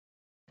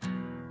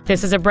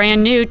This is a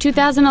brand new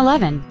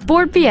 2011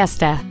 Ford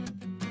Fiesta.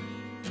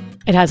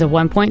 It has a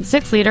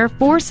 1.6-liter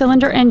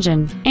four-cylinder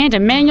engine and a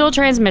manual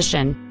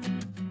transmission.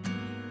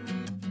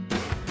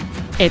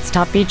 Its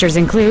top features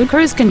include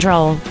cruise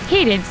control,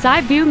 heated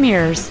side view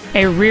mirrors,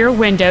 a rear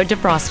window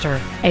defroster,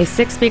 a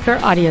 6-speaker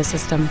audio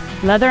system,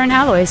 leather and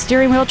alloy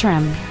steering wheel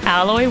trim,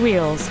 alloy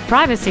wheels,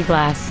 privacy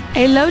glass,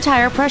 a low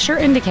tire pressure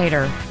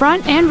indicator,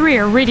 front and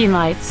rear reading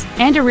lights,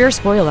 and a rear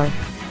spoiler.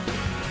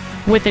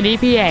 With an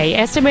EPA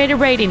estimated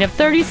rating of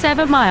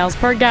 37 miles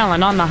per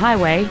gallon on the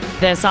highway,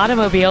 this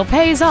automobile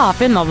pays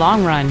off in the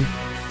long run.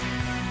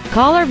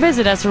 Call or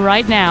visit us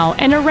right now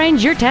and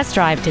arrange your test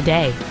drive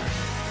today.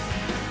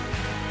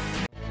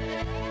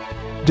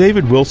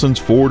 David Wilson's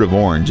Ford of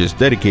Orange is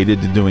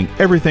dedicated to doing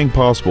everything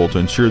possible to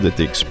ensure that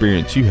the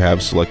experience you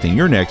have selecting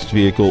your next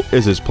vehicle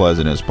is as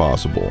pleasant as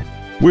possible.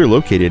 We're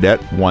located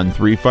at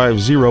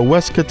 1350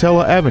 West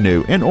Katella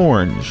Avenue in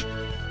Orange.